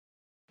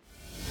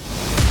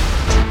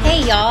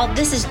Hey y'all,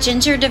 this is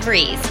Ginger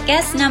DeVries,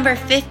 guest number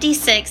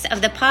 56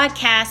 of the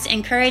podcast,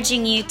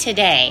 encouraging you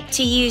today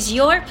to use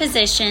your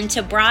position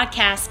to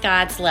broadcast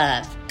God's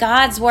love.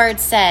 God's word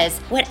says,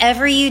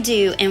 whatever you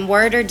do in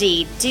word or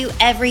deed, do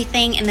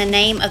everything in the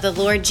name of the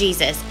Lord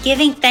Jesus,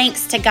 giving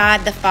thanks to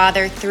God the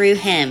Father through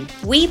him.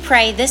 We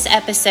pray this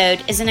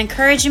episode is an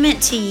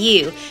encouragement to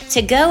you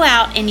to go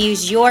out and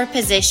use your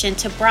position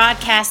to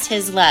broadcast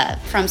his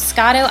love. From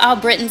Scotto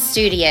Albritton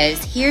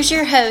Studios, here's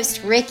your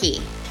host,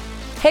 Ricky.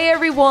 Hey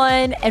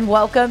everyone, and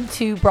welcome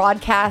to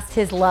Broadcast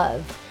His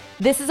Love.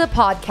 This is a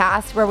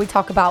podcast where we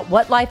talk about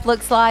what life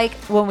looks like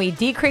when we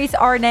decrease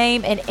our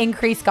name and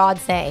increase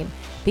God's name,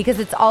 because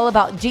it's all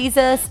about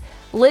Jesus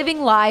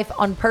living life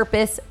on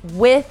purpose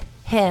with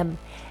him.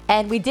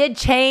 And we did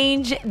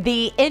change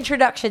the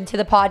introduction to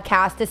the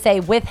podcast to say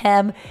with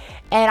him.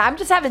 And I'm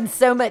just having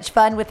so much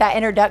fun with that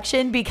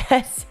introduction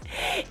because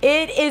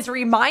it is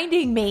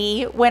reminding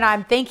me when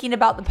I'm thinking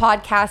about the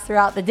podcast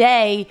throughout the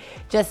day,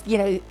 just,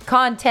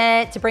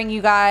 content to bring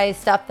you guys,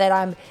 stuff that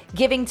I'm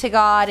giving to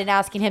God and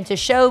asking him to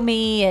show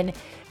me and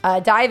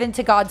dive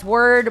into God's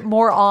word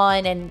more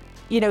on, and,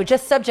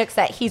 just subjects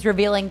that he's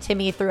revealing to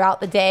me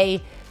throughout the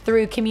day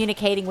through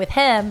communicating with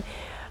him.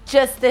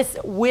 Just this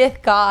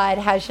with God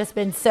has just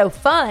been so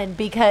fun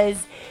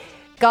because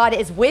God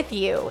is with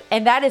you.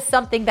 And that is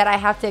something that I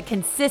have to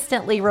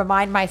consistently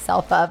remind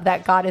myself of,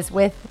 that God is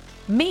with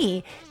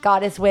me.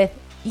 God is with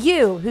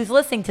you who's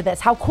listening to this.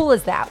 How cool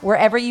is that?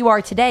 Wherever you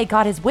are today,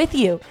 God is with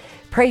you.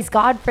 Praise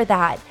God for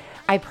that.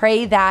 I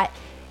pray that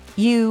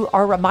you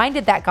are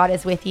reminded that God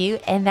is with you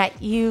and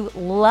that you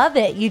love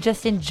it. You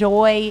just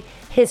enjoy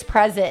his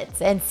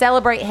presence and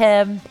celebrate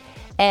him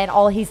and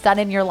all he's done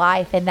in your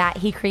life, and that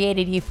he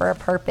created you for a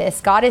purpose.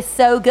 God is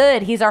so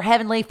good. He's our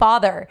heavenly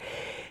Father.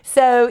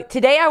 So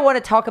today I want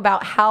to talk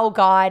about how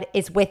God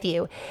is with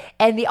you.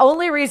 And the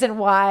only reason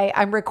why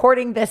I'm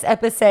recording this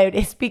episode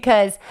is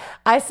because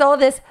I saw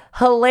this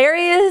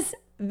hilarious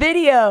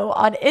video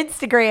on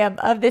Instagram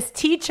of this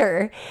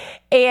teacher,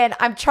 and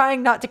I'm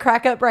trying not to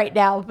crack up right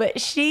now, but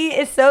she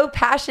is so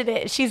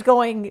passionate. She's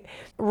going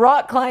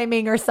rock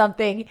climbing or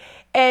something,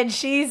 and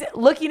she's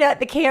looking at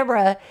the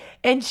camera,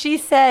 and she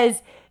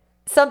says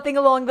something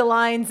along the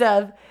lines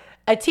of,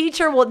 a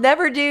teacher will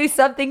never do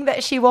something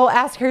that she won't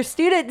ask her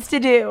students to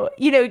do.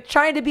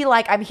 Trying to be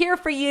like, I'm here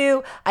for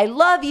you. I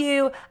love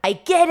you. I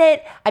get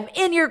it. I'm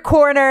in your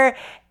corner.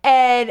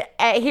 And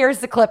here's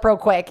the clip real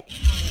quick.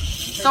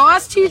 So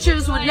us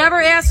teachers would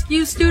never ask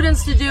you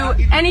students to do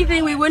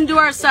anything we wouldn't do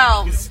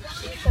ourselves.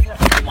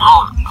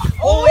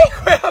 Holy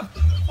crap!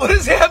 What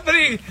is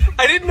happening?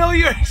 I didn't know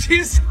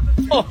she's...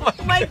 Oh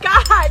my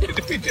God!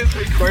 Did we just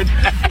record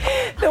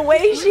that? The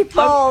way she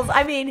falls.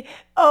 I mean,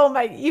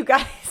 you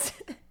guys...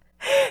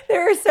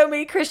 There are so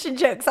many Christian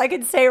jokes I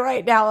can say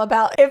right now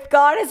about if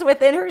God is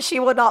within her, she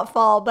will not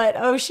fall,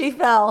 but she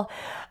fell.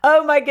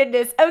 Oh my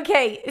goodness.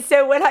 Okay,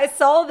 so when I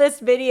saw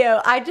this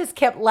video, I just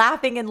kept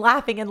laughing and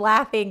laughing and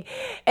laughing.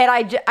 And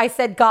I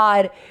said,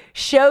 God,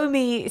 show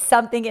me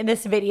something in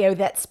this video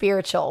that's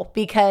spiritual,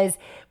 because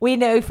we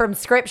know from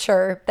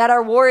scripture that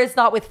our war is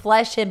not with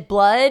flesh and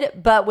blood,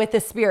 but with the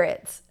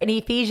spirits. In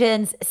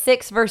Ephesians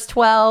 6 verse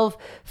 12,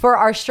 for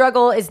our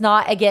struggle is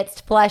not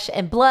against flesh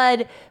and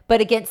blood,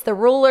 but against the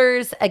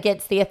rulers,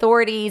 against the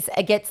authorities,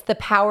 against the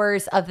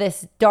powers of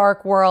this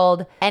dark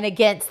world, and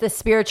against the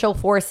spiritual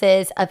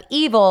forces of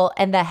evil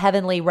in the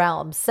heavenly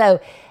realms. So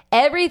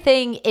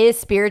everything is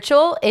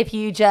spiritual if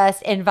you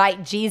just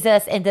invite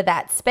Jesus into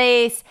that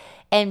space,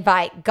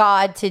 invite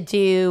God to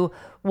do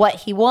what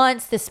he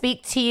wants, to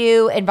speak to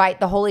you, invite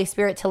the Holy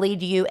Spirit to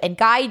lead you and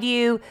guide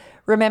you,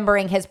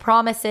 remembering his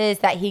promises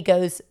that he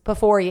goes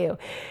before you.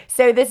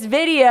 So this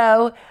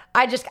video,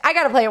 I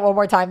got to play it one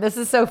more time. This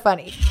is so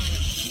funny.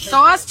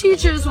 So us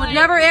teachers would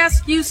never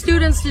ask you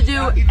students to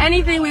do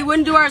anything we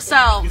wouldn't do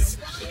ourselves.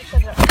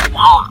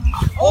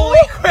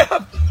 Holy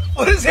crap!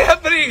 What is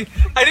happening?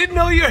 I didn't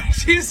know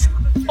she's...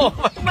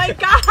 Oh my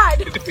God!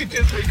 Did we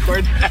just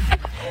record that?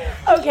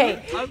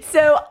 Okay,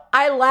 so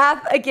I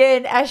laugh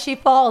again as she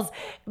falls,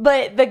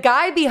 but the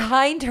guy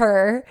behind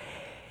her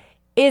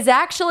is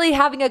actually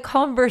having a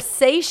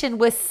conversation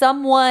with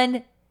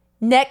someone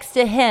next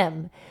to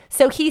him.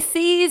 So he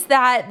sees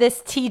that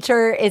this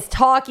teacher is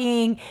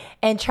talking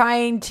and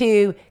trying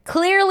to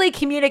clearly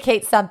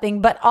communicate something,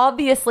 but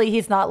obviously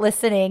he's not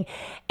listening,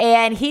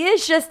 and he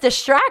is just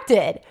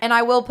distracted. And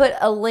I will put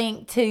a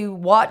link to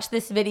watch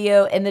this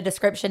video in the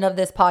description of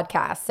this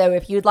podcast. So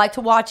if you'd like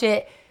to watch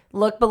it,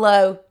 look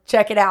below,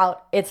 check it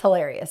out. It's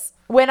hilarious.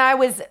 When I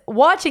was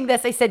watching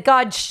this, I said,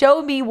 God,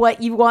 show me what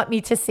you want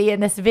me to see in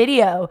this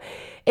video.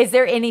 Is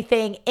there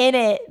anything in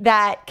it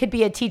that could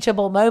be a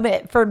teachable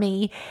moment for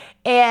me?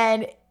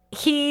 And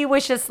he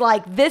was just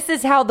like, this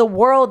is how the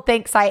world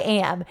thinks I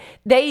am.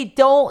 They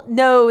don't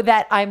know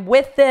that I'm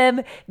with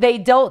them. They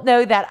don't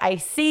know that I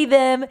see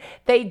them.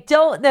 They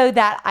don't know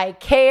that I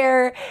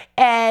care.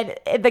 And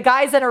the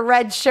guy's in a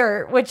red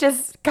shirt, which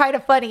is kind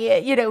of funny,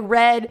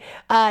 red,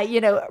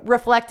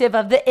 reflective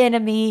of the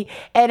enemy,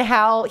 and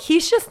how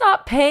he's just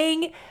not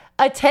paying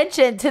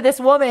attention to this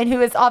woman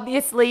who is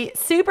obviously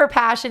super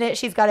passionate.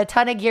 She's got a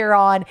ton of gear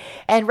on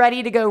and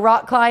ready to go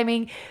rock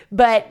climbing,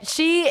 but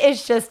she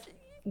is just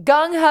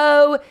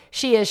gung-ho.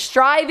 She is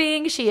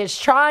striving. She is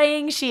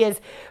trying. She is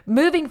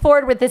moving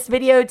forward with this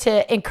video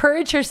to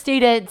encourage her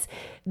students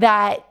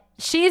that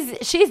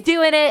she's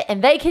doing it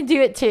and they can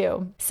do it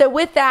too. So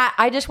with that,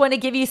 I just want to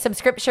give you some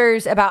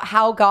scriptures about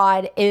how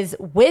God is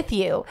with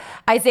you.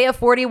 Isaiah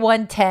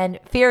 41:10,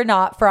 fear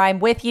not, for I am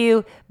with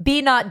you.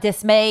 Be not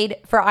dismayed,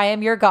 for I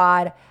am your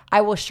God.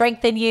 I will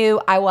strengthen you.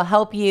 I will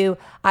help you.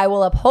 I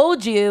will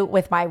uphold you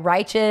with my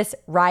righteous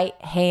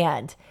right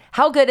hand.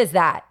 How good is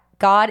that?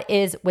 God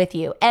is with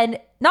you. And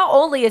not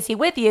only is he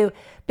with you,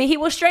 but he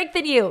will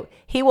strengthen you.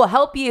 He will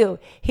help you.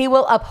 He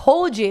will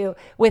uphold you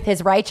with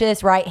his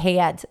righteous right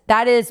hand.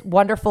 That is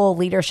wonderful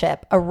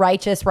leadership, a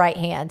righteous right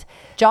hand.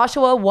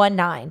 Joshua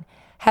 1:9,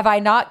 have I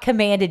not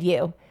commanded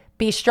you?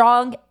 Be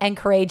strong and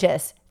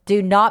courageous.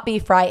 Do not be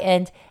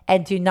frightened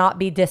and do not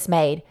be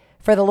dismayed.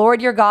 For the Lord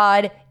your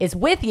God is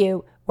with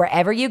you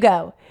wherever you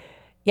go.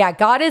 Yeah,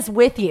 God is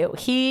with you.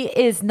 He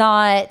is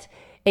not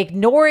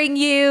ignoring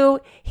you.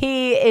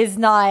 He is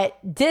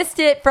not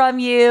distant from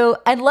you,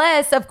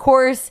 unless, of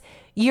course,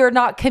 you're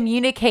not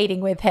communicating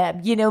with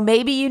him. You know,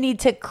 maybe you need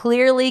to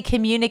clearly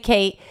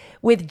communicate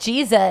with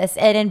Jesus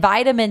and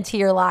invite him into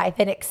your life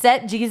and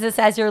accept Jesus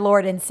as your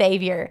Lord and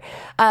Savior.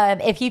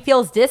 If he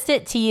feels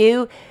distant to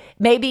you,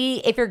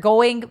 maybe if you're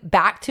going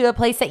back to a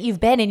place that you've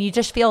been and you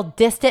just feel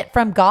distant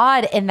from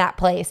God in that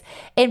place,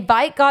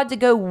 invite God to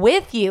go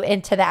with you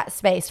into that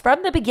space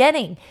from the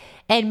beginning.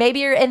 And maybe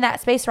you're in that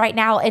space right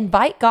now.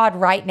 Invite God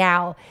right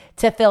now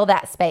to fill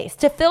that space,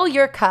 to fill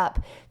your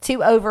cup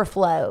to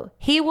overflow.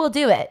 He will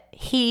do it.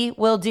 He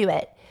will do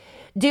it.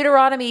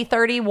 Deuteronomy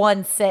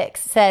 31:6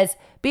 says,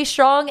 be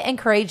strong and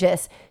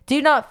courageous.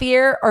 Do not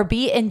fear or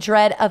be in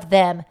dread of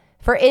them,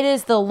 for it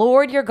is the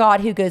Lord your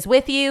God who goes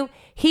with you.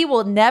 He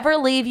will never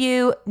leave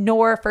you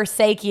nor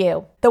forsake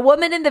you. The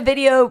woman in the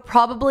video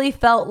probably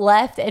felt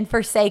left and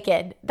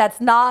forsaken.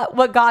 That's not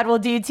what God will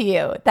do to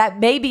you. That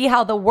may be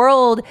how the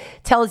world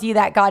tells you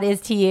that God is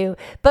to you.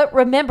 But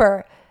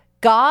remember,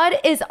 God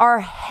is our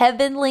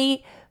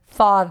heavenly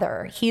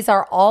Father. He's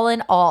our all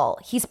in all.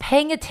 He's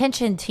paying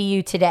attention to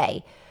you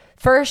today.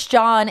 1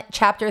 John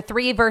chapter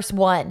 3, verse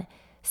 1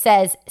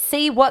 says,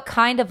 see what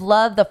kind of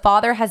love the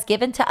Father has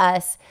given to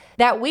us,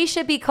 that we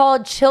should be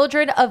called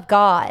children of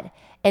God.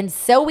 And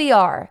so we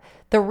are.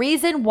 The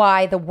reason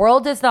why the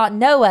world does not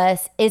know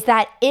us is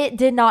that it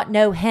did not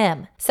know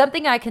him.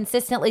 Something I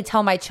consistently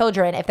tell my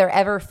children if they're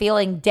ever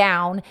feeling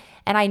down,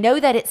 and I know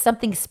that it's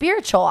something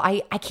spiritual,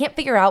 I can't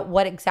figure out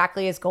what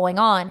exactly is going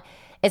on,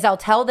 is I'll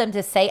tell them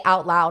to say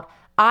out loud,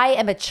 I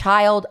am a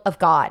child of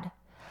God.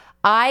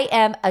 I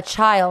am a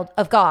child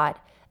of God.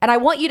 And I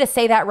want you to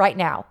say that right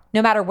now,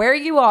 no matter where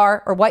you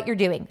are or what you're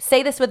doing.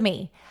 Say this with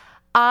me.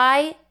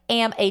 I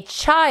am a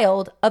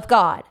child of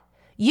God.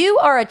 You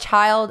are a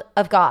child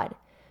of God.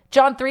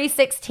 John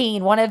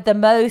 3:16, one of the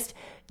most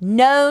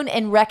known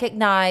and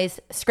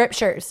recognized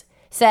scriptures,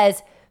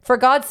 says, for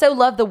God so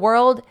loved the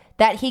world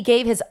that he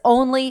gave his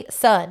only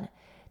son,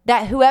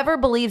 that whoever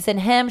believes in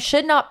him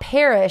should not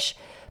perish,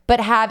 but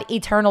have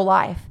eternal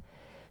life.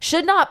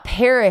 Should not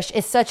perish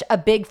is such a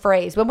big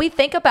phrase. When we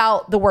think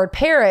about the word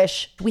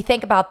perish, we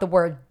think about the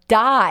word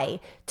die,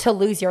 to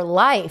lose your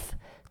life,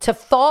 to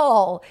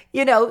fall.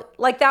 You know,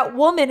 like that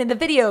woman in the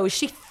video,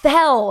 she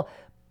fell.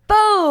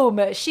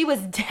 Boom! She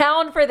was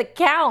down for the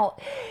count.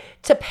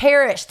 To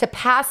perish, to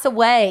pass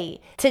away,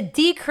 to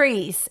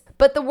decrease.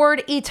 But the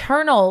word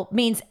eternal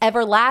means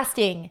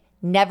everlasting,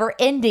 never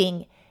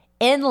ending,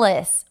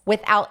 endless,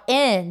 without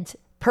end,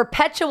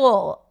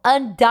 perpetual,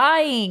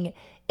 undying,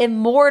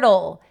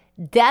 immortal,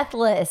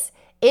 deathless,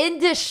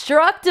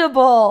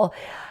 indestructible,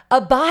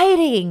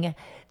 abiding.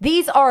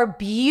 These are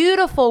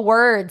beautiful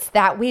words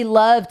that we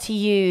love to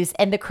use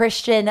in the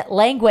Christian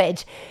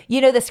language. You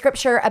know, the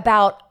scripture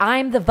about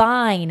I'm the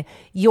vine,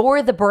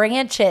 you're the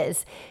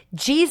branches.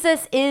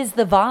 Jesus is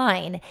the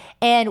vine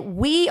and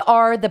we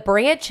are the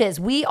branches.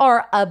 We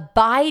are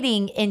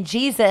abiding in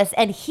Jesus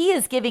and he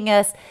is giving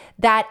us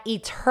that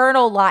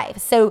eternal life.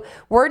 So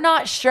we're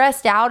not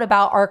stressed out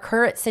about our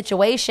current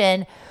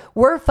situation.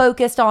 We're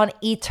focused on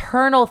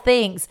eternal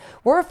things.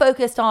 We're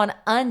focused on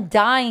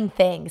undying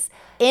things,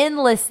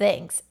 endless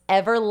things,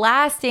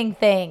 everlasting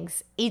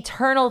things,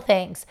 eternal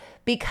things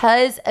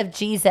because of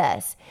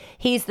Jesus.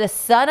 He's the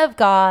Son of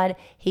God.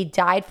 He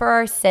died for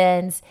our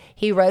sins.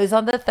 He rose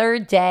on the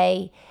third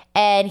day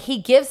and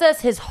he gives us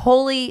his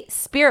Holy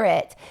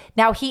Spirit.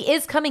 Now he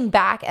is coming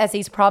back as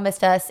he's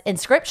promised us in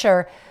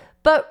scripture,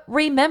 but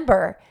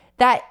remember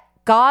that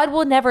God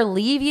will never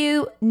leave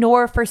you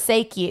nor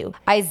forsake you.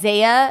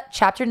 Isaiah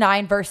chapter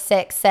 9, verse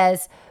 6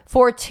 says,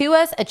 for to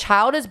us a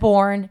child is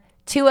born,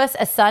 to us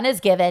a son is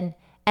given,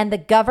 and the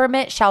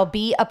government shall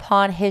be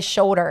upon his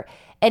shoulder,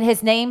 and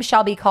his name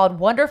shall be called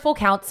Wonderful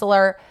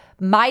Counselor,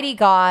 Mighty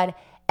God,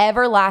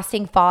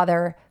 Everlasting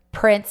Father,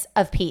 Prince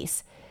of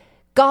Peace.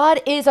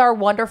 God is our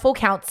wonderful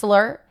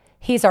counselor.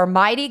 He's our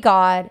mighty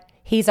God.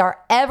 He's our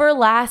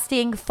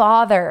everlasting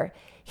Father.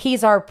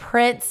 He's our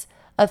Prince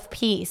of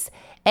peace.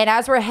 And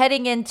as we're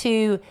heading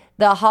into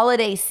the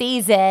holiday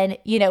season,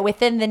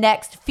 within the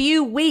next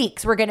few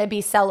weeks, we're going to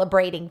be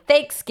celebrating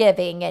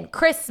Thanksgiving and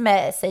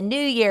Christmas and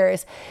New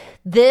Year's.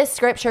 This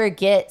scripture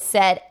gets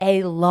said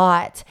a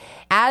lot.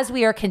 As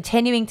we are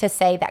continuing to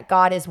say that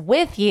God is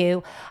with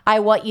you, I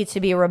want you to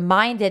be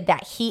reminded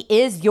that He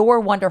is your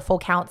wonderful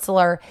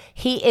counselor.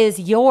 He is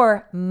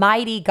your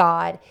mighty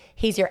God.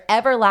 He's your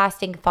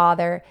everlasting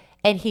Father,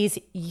 and He's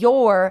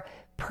your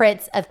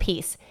Prince of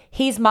Peace.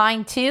 He's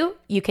mine too.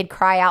 You can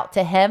cry out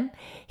to Him.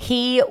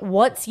 He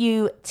wants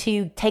you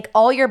to take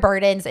all your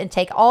burdens and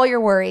take all your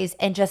worries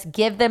and just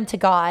give them to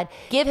God.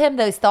 Give Him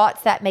those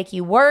thoughts that make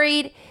you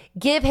worried.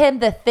 Give Him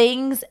the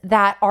things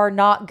that are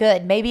not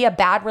good, maybe a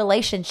bad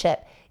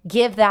relationship.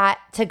 Give that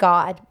to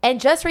God.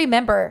 And just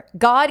remember,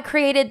 God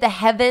created the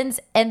heavens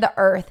and the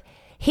earth.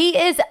 He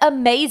is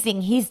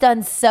amazing. He's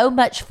done so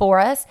much for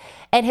us,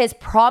 and His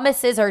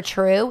promises are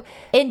true.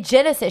 In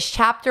Genesis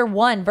chapter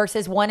 1,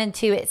 verses 1 and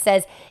 2, it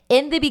says,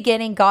 "In the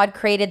beginning, God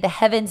created the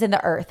heavens and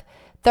the earth.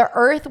 The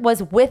earth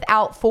was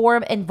without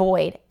form and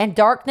void, and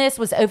darkness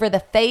was over the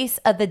face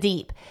of the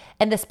deep,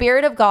 and the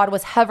Spirit of God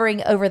was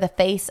hovering over the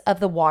face of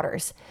the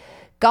waters."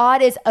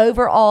 God is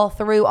over all,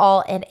 through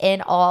all, and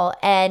in all.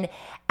 And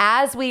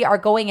as we are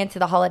going into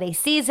the holiday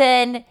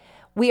season,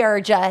 we are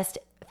just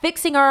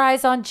fixing our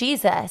eyes on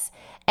Jesus.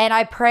 And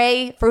I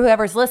pray for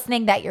whoever's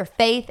listening that your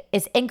faith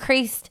is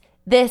increased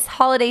this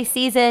holiday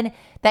season,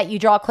 that you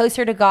draw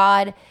closer to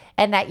God,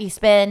 and that you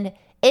spend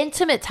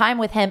intimate time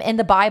with Him in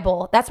the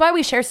Bible. That's why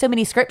we share so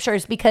many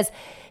scriptures, because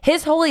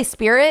His Holy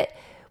Spirit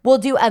will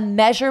do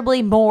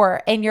immeasurably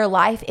more in your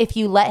life if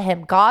you let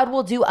Him. God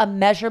will do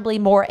immeasurably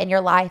more in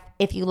your life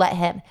if you let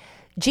Him.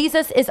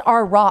 Jesus is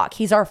our rock.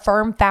 He's our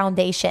firm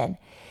foundation.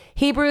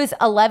 Hebrews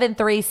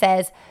 11:3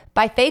 says,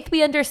 "By faith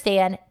we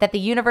understand that the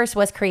universe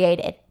was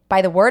created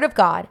by the word of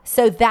God,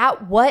 so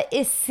that what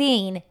is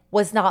seen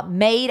was not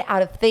made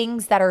out of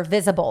things that are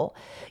visible."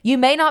 You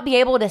may not be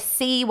able to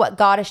see what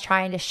God is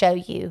trying to show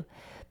you,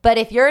 but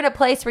if you're in a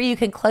place where you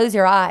can close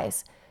your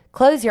eyes,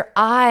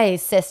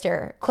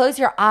 sister, close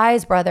your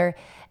eyes, brother,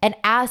 and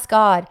ask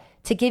God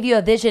to give you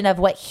a vision of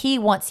what He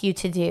wants you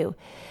to do.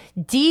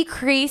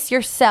 Decrease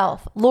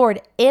yourself.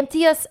 Lord,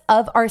 empty us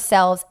of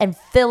ourselves and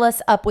fill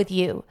us up with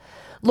you.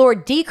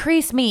 Lord,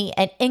 decrease me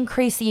and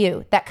increase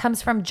you. That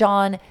comes from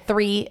John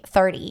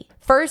 3:30.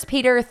 1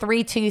 Peter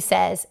 3:2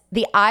 says,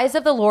 "The eyes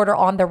of the Lord are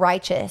on the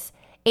righteous,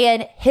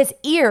 and His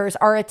ears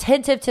are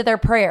attentive to their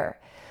prayer.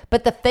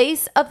 But the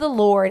face of the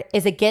Lord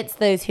is against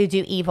those who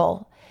do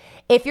evil."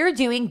 If you're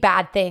doing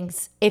bad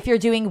things, if you're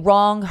doing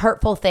wrong,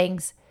 hurtful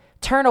things,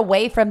 turn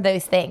away from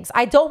those things.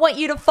 I don't want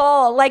you to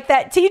fall like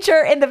that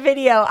teacher in the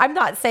video. I'm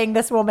not saying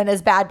this woman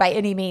is bad by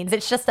any means.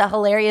 It's just a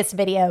hilarious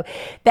video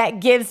that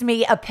gives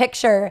me a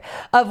picture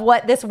of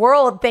what this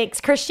world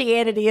thinks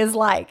Christianity is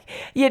like.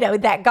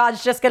 That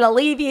God's just going to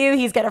leave you.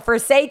 He's going to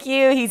forsake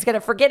you. He's going to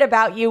forget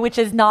about you, which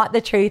is not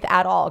the truth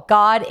at all.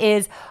 God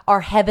is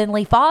our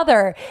heavenly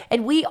Father,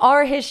 and we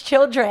are His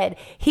children.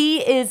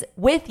 He is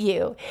with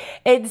you.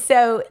 And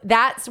so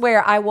that's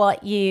where I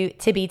want you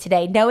to be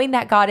today, knowing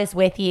that God is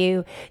with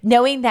you,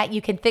 knowing that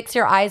you can fix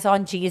your eyes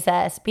on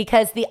Jesus,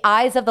 because the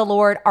eyes of the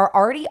Lord are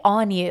already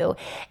on you,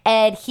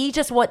 and He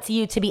just wants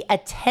you to be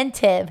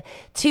attentive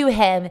to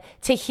Him,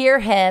 to hear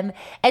Him,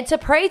 and to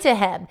pray to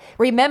Him.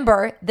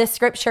 Remember the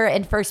scripture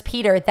in 1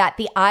 Peter that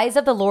the eyes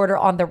of the Lord are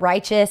on the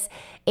righteous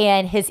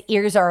and His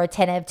ears are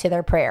attentive to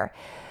their prayer.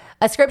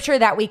 A scripture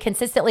that we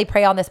consistently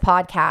pray on this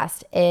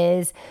podcast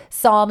is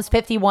Psalms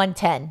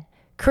 51:10.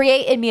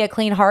 "Create in me a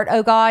clean heart,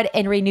 O God,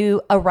 and renew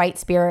a right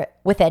spirit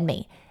within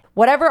me."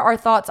 Whatever our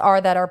thoughts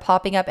are that are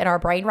popping up in our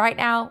brain right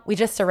now, we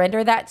just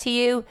surrender that to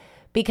you,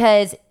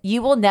 because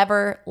you will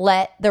never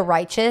let the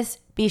righteous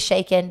be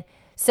shaken.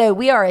 So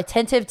we are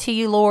attentive to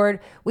you, Lord.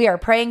 We are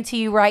praying to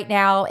you right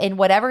now, and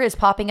whatever is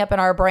popping up in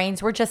our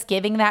brains, we're just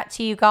giving that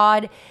to you,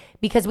 God,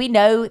 because we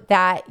know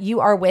that you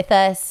are with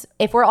us.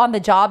 If we're on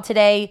the job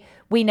today,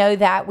 we know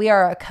that we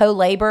are a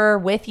co-laborer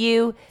with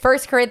you.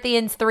 1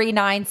 Corinthians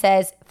 3:9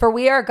 says, "For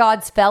we are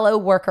God's fellow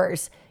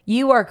workers.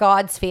 You are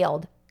God's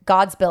field,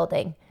 God's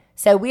building."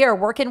 So we are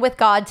working with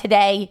God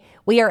today.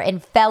 We are in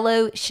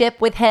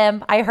fellowship with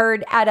Him. I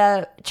heard at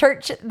a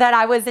church that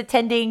I was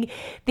attending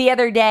the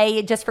other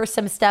day, just for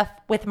some stuff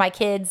with my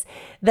kids,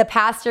 the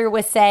pastor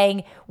was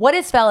saying, "What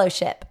is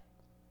fellowship?"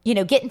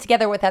 Getting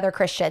together with other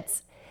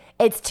Christians.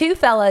 It's two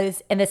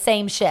fellows in the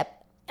same ship.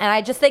 And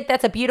I just think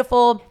that's a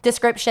beautiful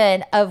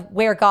description of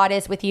where God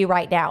is with you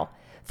right now.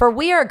 For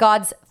we are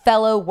God's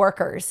fellow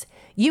workers.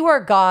 You are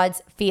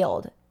God's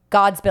field,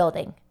 God's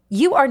building.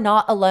 You are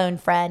not alone,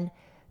 friend.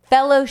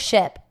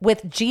 Fellowship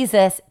with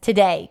Jesus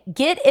today.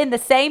 Get in the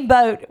same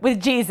boat with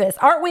Jesus.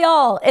 Aren't we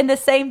all in the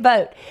same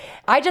boat?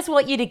 I just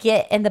want you to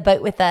get in the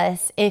boat with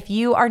us. If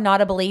you are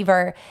not a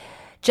believer,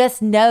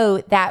 just know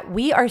that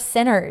we are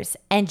sinners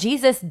and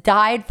Jesus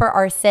died for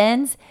our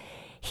sins.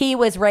 He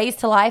was raised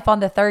to life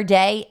on the third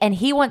day, and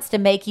He wants to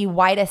make you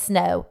white as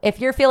snow. If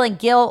you're feeling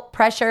guilt,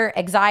 pressure,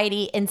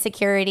 anxiety,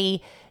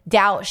 insecurity,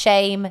 doubt,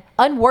 shame,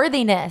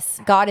 unworthiness,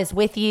 God is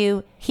with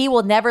you. He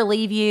will never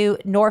leave you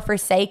nor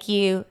forsake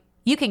you.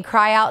 You can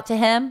cry out to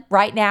him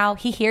right now.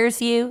 He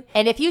hears you.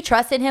 And if you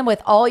trust in him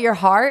with all your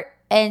heart,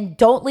 and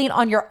don't lean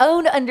on your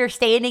own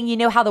understanding, you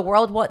know how the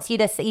world wants you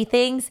to see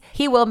things,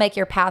 he will make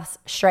your paths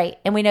straight.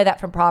 And we know that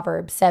from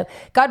Proverbs. So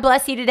God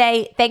bless you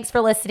today. Thanks for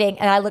listening.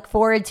 And I look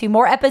forward to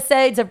more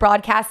episodes of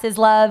Broadcast His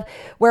Love,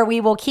 where we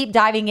will keep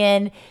diving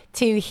in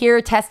to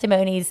hear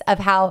testimonies of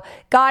how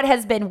God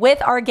has been with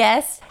our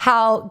guests,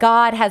 how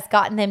God has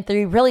gotten them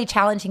through really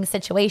challenging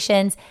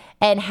situations,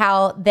 and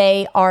how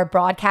they are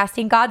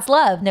broadcasting God's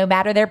love, no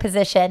matter their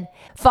position.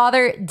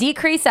 Father,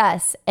 decrease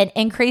us and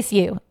increase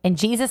you. In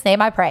Jesus'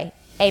 name I pray.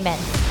 Amen.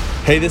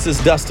 Hey, this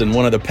is Dustin,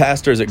 one of the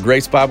pastors at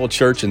Grace Bible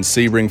Church in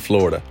Sebring,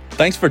 Florida.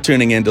 Thanks for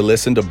tuning in to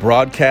listen to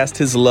Broadcast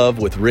His Love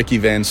with Ricky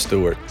Van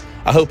Stewart.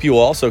 I hope you will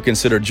also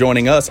consider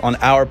joining us on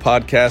our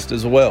podcast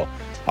as well.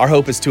 Our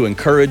hope is to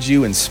encourage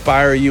you,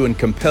 inspire you, and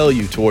compel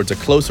you towards a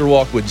closer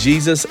walk with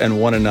Jesus and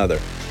one another.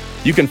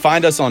 You can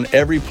find us on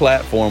every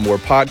platform where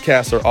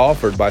podcasts are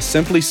offered by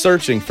simply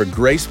searching for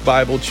Grace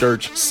Bible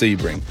Church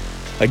Sebring.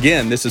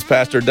 Again, this is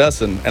Pastor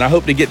Dustin, and I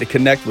hope to get to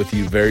connect with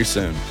you very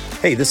soon.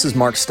 Hey, this is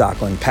Mark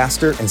Stockland,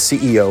 pastor and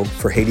CEO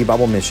for Haiti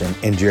Bible Mission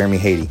in Jeremy,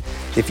 Haiti.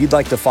 If you'd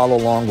like to follow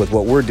along with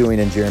what we're doing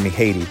in Jeremy,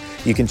 Haiti,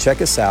 you can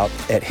check us out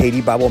at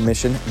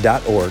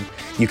HaitiBibleMission.org.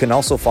 You can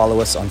also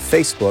follow us on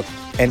Facebook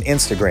and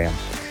Instagram.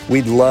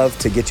 We'd love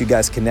to get you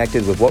guys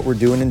connected with what we're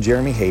doing in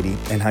Jeremy, Haiti,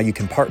 and how you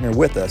can partner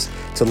with us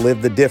to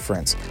live the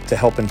difference, to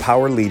help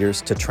empower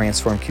leaders to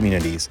transform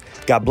communities.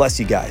 God bless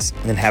you guys,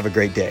 and have a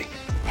great day.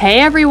 Hey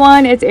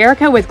everyone, it's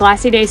Erica with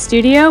Glassy Day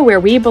Studio,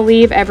 where we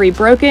believe every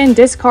broken,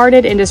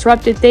 discarded, and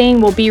disrupted thing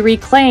will be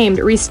reclaimed,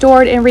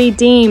 restored, and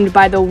redeemed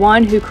by the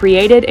one who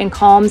created and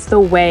calms the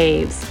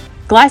waves.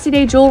 Glassy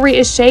Day jewelry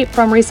is shaped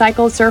from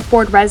recycled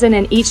surfboard resin,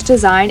 and each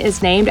design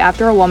is named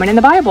after a woman in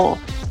the Bible.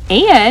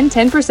 And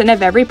 10%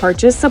 of every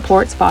purchase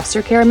supports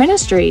foster care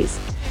ministries.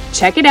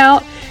 Check it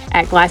out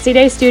at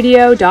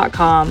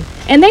GlassyDayStudio.com.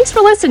 And thanks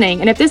for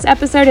listening. And if this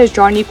episode has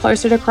drawn you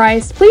closer to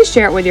Christ, please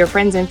share it with your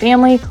friends and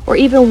family, or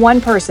even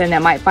one person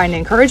that might find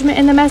encouragement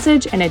in the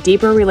message and a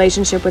deeper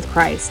relationship with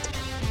Christ.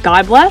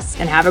 God bless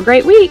and have a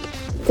great week.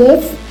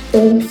 This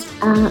is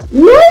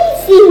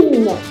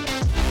amazing!